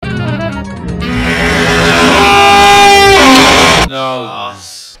No.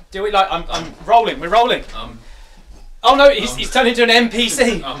 Do we like? I'm rolling. We're rolling. Oh no, he's turned into an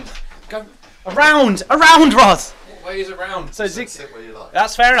NPC. Go around, Ross. What way is around? So Sit where you like.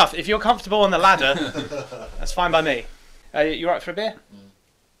 that's fair enough. If you're comfortable on the ladder, that's fine by me. You right for a beer?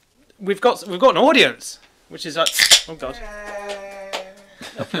 We've got an audience, which is oh god.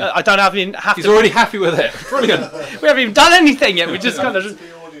 I don't have He's already happy with it. Brilliant. We haven't even done anything yet. We just kind of.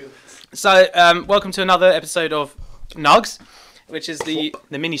 So welcome to another episode of Nuggs, which is the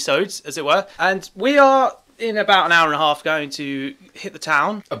mini-sodes, as it were, and we are in about an hour and a half going to hit the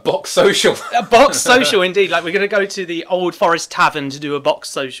town. A box social. A box social, indeed. Like, we're going to go to the Old Forest Tavern to do a box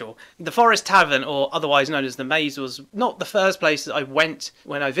social. The Forest Tavern, or otherwise known as the Maze, was not the first place that I went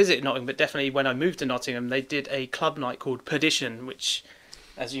when I visited Nottingham, but definitely when I moved to Nottingham. They did a club night called Perdition, which,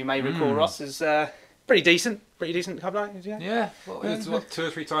 as you may recall, Ross, is pretty decent. Pretty decent club night, yeah? Yeah, well, it was 2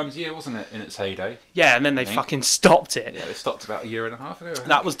 or 3 times a year, wasn't it, in its heyday? Yeah, and then they fucking stopped it. Yeah, it stopped about a year and a half ago.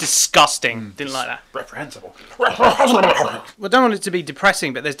 That was disgusting. Didn't like that. Reprehensible. Well, I don't want it to be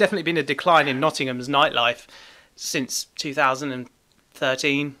depressing, but there's definitely been a decline in Nottingham's nightlife since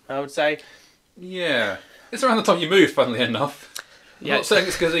 2013, I would say. Yeah. It's around the time you moved, funnily enough. I'm not saying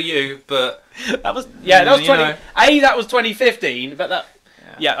it's because of you, but... that was 2015, but that...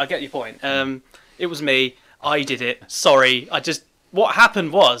 Yeah, I get your point. It was me. I did it. Sorry. What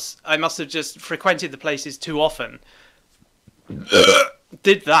happened was, I must have just frequented the places too often.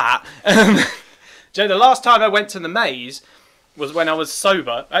 Did that. Joe, the last time I went to the Maze was when I was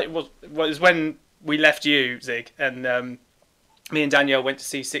sober. It was when we left you, Zig, and me and Danielle went to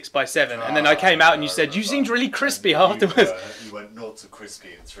see 6x7, and then I came out and you said, you seemed really crispy afterwards. You went not to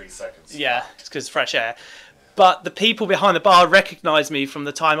crispy in 3 seconds. Yeah, it's because fresh air. But the people behind the bar recognised me from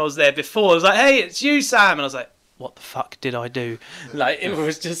the time I was there before. I was like, hey, it's you, Sam. And I was like, what the fuck did I do? Like, it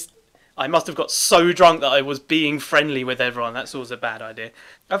was just... I must have got so drunk that I was being friendly with everyone. That's always a bad idea.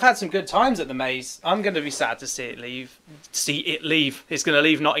 I've had some good times at the Maze. I'm going to be sad to see it leave. It's going to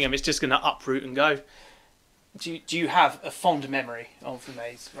leave Nottingham. It's just going to uproot and go. Do you have a fond memory of the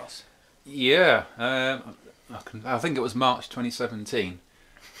Maze, Ross? Yeah. I think it was March 2017.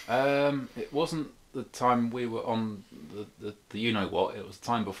 It wasn't the time we were on the you-know-what. It was the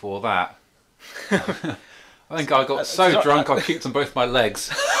time before that. I think I got so drunk I puked on both my legs.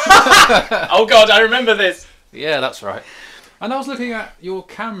 Oh God, I remember this. Yeah, that's right. And I was looking at your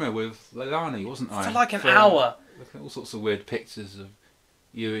camera with Leilani, wasn't I? For like an hour. Looking at all sorts of weird pictures of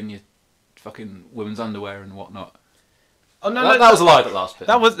you in your fucking women's underwear and whatnot. Oh no, that was a lie, that last bit.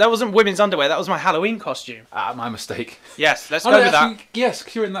 That wasn't women's underwear. That was my Halloween costume. My mistake. Yes, let's go with that. Yes,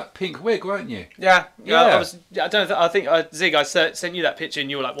 you're in that pink wig, weren't you? Yeah. I think Zig, I sent you that picture and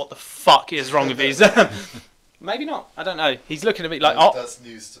you were like, "What the fuck is wrong with these?" Maybe not. I don't know. He's looking at me like, "Oh, that's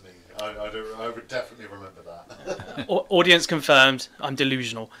news to me. I would definitely remember that." Audience confirmed. I'm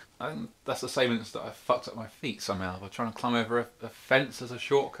delusional. I think that's the same instance that I fucked up my feet somehow by trying to climb over a fence as a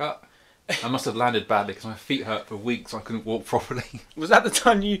shortcut. I must have landed badly because my feet hurt for weeks. I couldn't walk properly. Was that the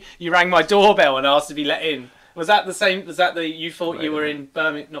time you rang my doorbell and asked to be let in? Was that the same? Was that you thought you were in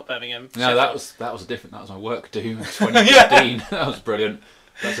Birmingham? Not Birmingham. No, that was a different. That was my work do in 2015. That was brilliant.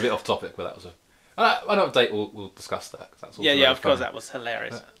 That's a bit off topic, but that was a. Another date we'll discuss that. That's yeah, of course, that was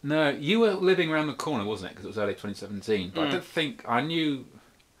hilarious. No, you were living around the corner, wasn't it? Because it was early 2017. But I didn't think I knew.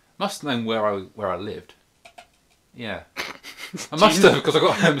 Must have known where I lived. Yeah. I must have, because I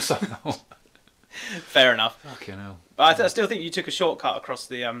got home somehow. Fair enough. Fucking hell. But I still think you took a shortcut across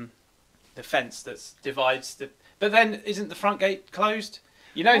the fence that divides the... But then, isn't the front gate closed?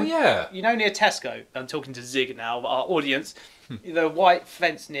 You know, You know, near Tesco, I'm talking to Zig now, our audience, the white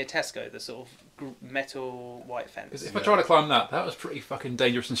fence near Tesco, the sort of metal white fence. If I tried to climb that was pretty fucking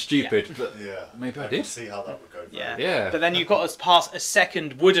dangerous and stupid. Yeah. But maybe I did. Can see how that would go. Yeah. But then you've got to pass a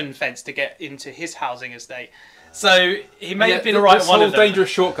second wooden fence to get into his housing estate. So he may have been alright on one of them. This whole dangerous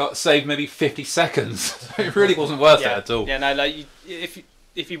shortcut saved maybe 50 seconds. It really wasn't worth it at all. Yeah, no, like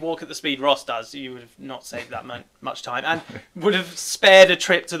if you walk at the speed Ross does, you would have not saved that much time, and would have spared a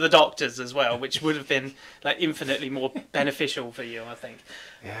trip to the doctors as well, which would have been like infinitely more beneficial for you, I think.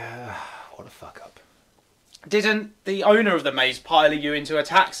 Yeah, what a fuck up. Didn't the owner of the Maze pile you into a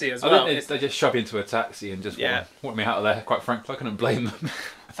taxi as well? They just shove you into a taxi and just want me out of there, quite frankly. I couldn't blame them.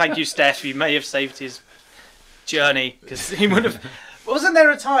 Thank you, Steph. You may have saved his journey, because he would have... Wasn't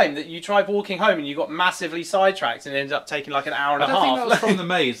there a time that you tried walking home and you got massively sidetracked and ended up taking like an hour and a half? I don't think that was from the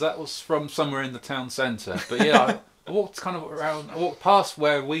Maze. That was from somewhere in the town centre. But yeah, I walked kind of around. I walked past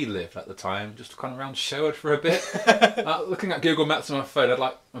where we lived at the time, just kind of around Sherwood for a bit. Looking at Google Maps on my phone,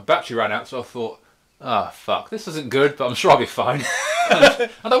 my battery ran out, so I thought, fuck, this isn't good, but I'm sure I'll be fine. and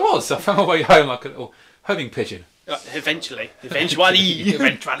I was. I found my way home like a little homing pigeon. Eventually.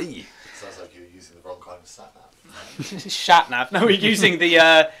 Eventually. Sounds like you're using the wrong kind of sat nav. Shat-nav. No, we're using the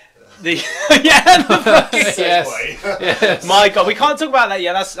yeah. The fucking, Yes. Yes. my God, we can't talk about that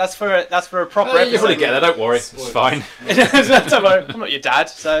yet. That's for a proper episode. You'll probably get there. Don't worry. It's fine. Don't worry, I'm not your dad,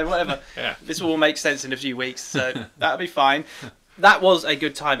 so whatever. Yeah. This will all make sense in a few weeks, so that'll be fine. That was a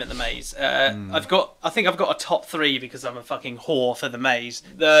good time at the maze. I think I've got a top 3 because I'm a fucking whore for the maze.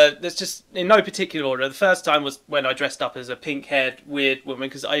 There's just in no particular order. The first time was when I dressed up as a pink-haired weird woman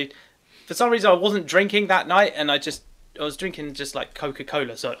because for some reason I wasn't drinking that night, and I was drinking just like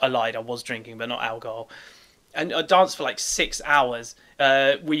Coca-Cola. So I lied, I was drinking, but not alcohol. And I danced for like 6 hours.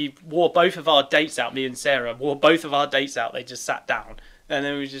 We wore both of our dates out. Me and Sarah wore both of our dates out. They just sat down, and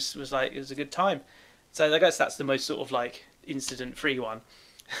then we just was like, it was a good time. So I guess that's the most sort of like incident-free one.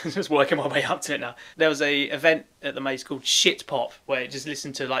 Just working my way up to it now. There was a event at the maze called Shit Pop, where it just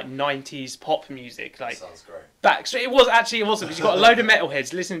listened to like 90s pop music, like Sounds great. Backstreet. It was actually awesome because you got a load of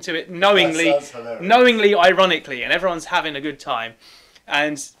metalheads listening to it knowingly, ironically, and everyone's having a good time.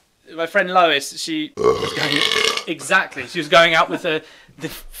 And my friend Lois, she was going out with the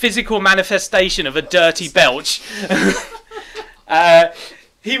physical manifestation of a dirty belch.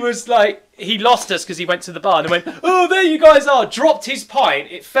 He was like, he lost us because he went to the bar and went, oh, there you guys are, dropped his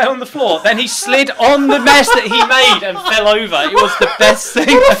pint, it fell on the floor, then he slid on the mess that he made and fell over. It was the best thing.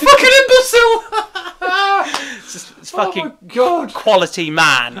 What a fucking imbecile! It's fucking Oh my God. quality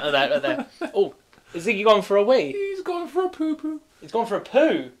man. There. Oh, is he gone for a wee? He's gone for a poo-poo. He's gone for a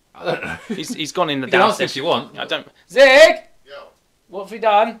poo. I don't know. He's gone in the You can ask downstairs. if you want. I don't. Zig, Yo, what have we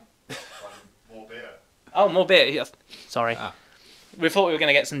done? more beer. Oh, more beer. Yes. Sorry. Ah. We thought we were going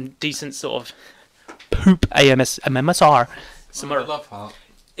to get some decent sort of poop MMSR. Some I love heart.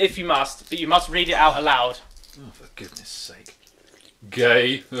 If you must, but you must read it out aloud. Oh, for goodness sake.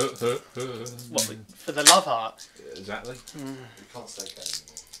 Gay. What, for the love heart? Exactly. You can't say that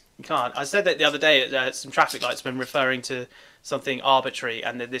anymore. You can't. I said that the other day at some traffic lights when referring to something arbitrary,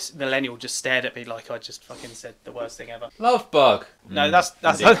 and then this millennial just stared at me like I just fucking said the worst thing ever. Love bug. No, that's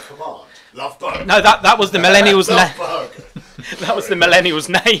Command. Love bug. no, that was the millennial's Love name. bug. That was the millennial's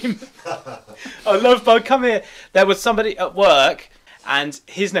name. Oh, love bug, come here. There was somebody at work, and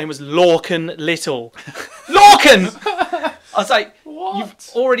his name was Lorcan Little. Lorcan! I was like, What? You've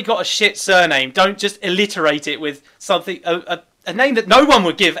already got a shit surname. Don't just alliterate it with something, a name that no one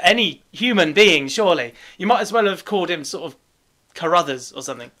would give any human being, surely. You might as well have called him sort of Carruthers or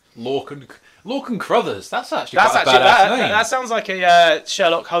something. Lorcan Crothers. That's actually That's quite actually a badass name. that sounds like a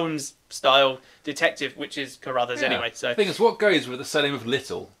Sherlock Holmes style detective, which is Carruthers anyway. So The thing is, what goes with the surname of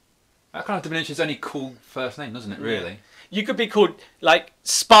Little? That kind of diminishes any cool first name, doesn't it, really? you could be called like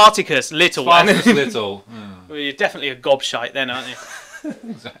Spartacus Little. Spartacus Little. Well, you're definitely a gobshite then, aren't you?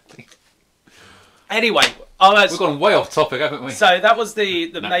 Exactly. Anyway, We've gone way off topic, haven't we? so that was the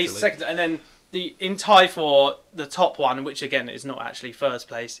maze Naturally. second, and then the in tie for the top one, which again is not actually first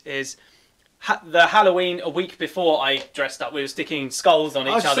place, is the Halloween a week before I dressed up. We were sticking skulls on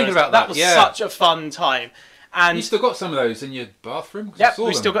each was other. thinking about that that, was yeah. such a fun time. And You still got some of those in your bathroom? 'Cause I yep, saw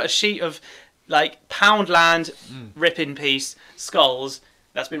we've them. still got a sheet of like Poundland rip in peace skulls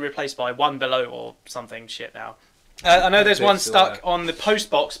that's been replaced by One Below or something shit now. I know there's one Still stuck there. on the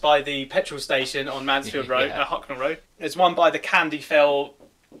post box by the petrol station on Mansfield Road, Yeah. Hucknall Road. There's one by the Candy Fell,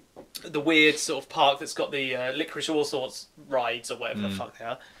 the weird sort of park that's got the licorice all sorts rides or whatever the fuck they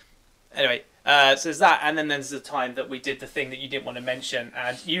are. Anyway, so there's that, and then there's the time that we did the thing that you didn't want to mention,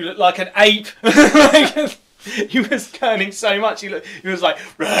 and you look like an ape. You was kerning so much. You was like,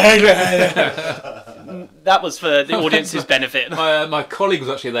 that was for the audience's benefit. My colleague was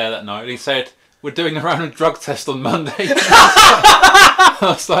actually there that night, and he said, "We're doing a random drug test on Monday." I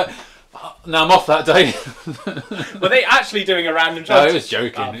was like, oh, "No, I'm off that day." Were they actually doing a random No, drug? he was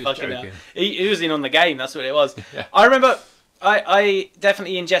joking. Oh, he was fucking hell. joking. He was in on the game. That's what it was. Yeah. I remember. I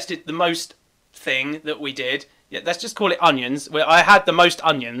definitely ingested the most thing that we did. Yeah, let's just call it onions. Where I had the most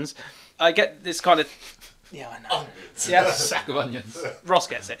onions. I get this kind of. Yeah, I know. Yeah, Sack of onions. Ross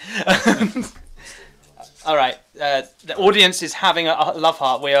gets it. All right, the audience is having a love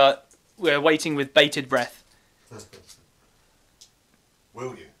heart. We're waiting with bated breath.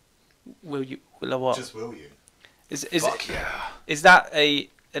 Will you? Will you? Will what? Just will you? Is Fuck yeah. is that a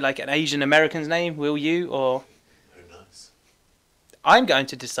like an Asian American's name? Will you or? Who knows? I'm going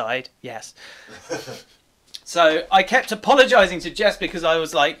to decide yes. So I kept apologising to Jess because I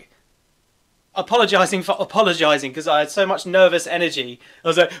was like. Apologising for apologising because I had so much nervous energy. I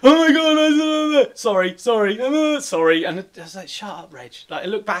was like, oh my god, sorry, sorry, and I was like, shut up, Reg. Like I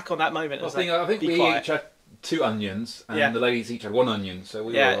look back on that moment. And I was I think like, we be quiet. each had 2 onions, and Yeah. the ladies each had 1 onion, so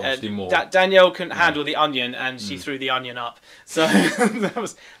we were obviously more. Danielle couldn't handle the onion, and she threw the onion up. So that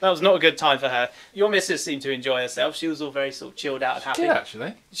was not a good time for her. Your missus seemed to enjoy herself. She was all very sort of chilled out and happy. Yeah,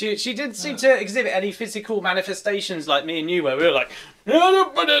 actually. She didn't seem to exhibit any physical manifestations like me and you, where we were like,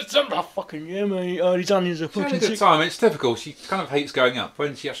 oh, fucking yeah, mate. Oh, these onions are She had fucking a good sick. time. It's typical. She kind of hates going up.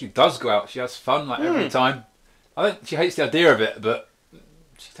 When she actually does go out, she has fun like every time. I think she hates the idea of it, but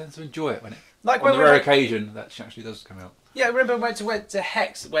she tends to enjoy it when it. Like On when the we rare went, occasion that she actually does come out. yeah, I remember we went to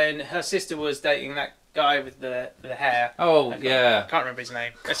Hex when her sister was dating that guy with the hair. Oh, I yeah. can't remember his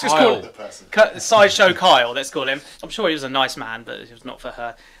name. Let's just Kyle. call The person. Sideshow Kyle, let's call him. I'm sure he was a nice man, but it was not for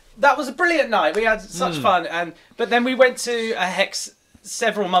her. That was a brilliant night. We had such fun, but then we went to a Hex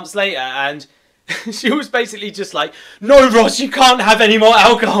several months later, and she was basically just like, "No, Ross, you can't have any more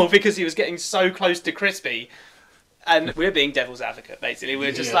alcohol," because he was getting so close to Crispy. And we're being devil's advocate, basically.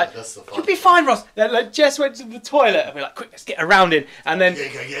 We're just like, that's the fun. "You'll be fine, Ross." Then, like, Jess went to the toilet, and we're like, "Quick, let's get around him." And then,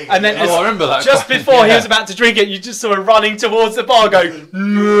 and then, Oh, I remember that. just before he was about to drink it, you just saw her running towards the bar, going,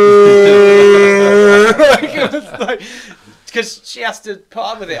 because she has to put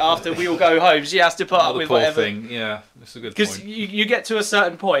up with it after we all go home. She has to put up the with poor whatever. thing. Yeah, that's a good Because point. you get to a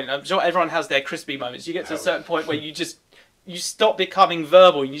certain point. I'm sure everyone has their Crispy moments. You get to a certain point where you stop becoming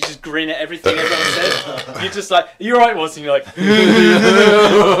verbal. You just grin at everything everyone says. You're just like, "You're right, Ross," and you're like.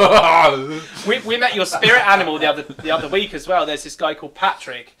 We met your spirit animal the other week as well. There's this guy called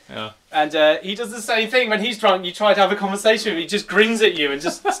Patrick, Yeah. and he does the same thing when he's drunk. You try to have a conversation with him, he just grins at you and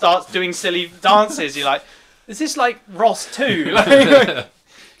just starts doing silly dances. You're like, "Is this like Ross too?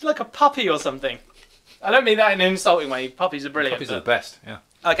 Like a puppy or something?" I don't mean that in an insulting way. Puppies are brilliant. Puppies are the but- best. Yeah.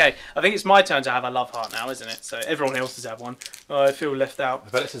 Okay, I think it's my turn to have a love heart now, isn't it? So everyone else has had one. Oh, I feel left out. I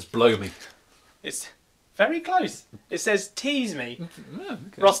bet it says blow me. It's very close. It says tease me. Oh,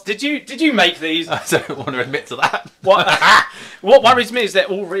 okay. Ross, did you make these? I don't want to admit to that. What worries me is they're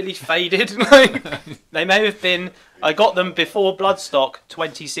all really faded. Like, they may have been. I got them before Bloodstock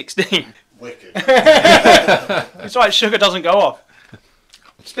 2016. Wicked. It's right. Sugar doesn't go off.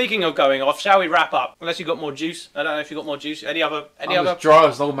 Speaking of going off, shall we wrap up? Unless you got more juice. I don't know if you got more juice. Any other? I'm as dry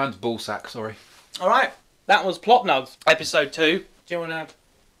as an old man's ball sack. Sorry. All right. That was Plot Nuggs, episode 2. Do you want to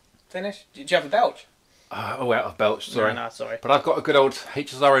finish? Did you have a belch? Out of belch. Sorry. No, sorry. But I've got a good old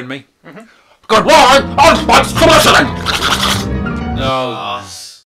HSR in me. Good morning, on Sports Commissioning! No.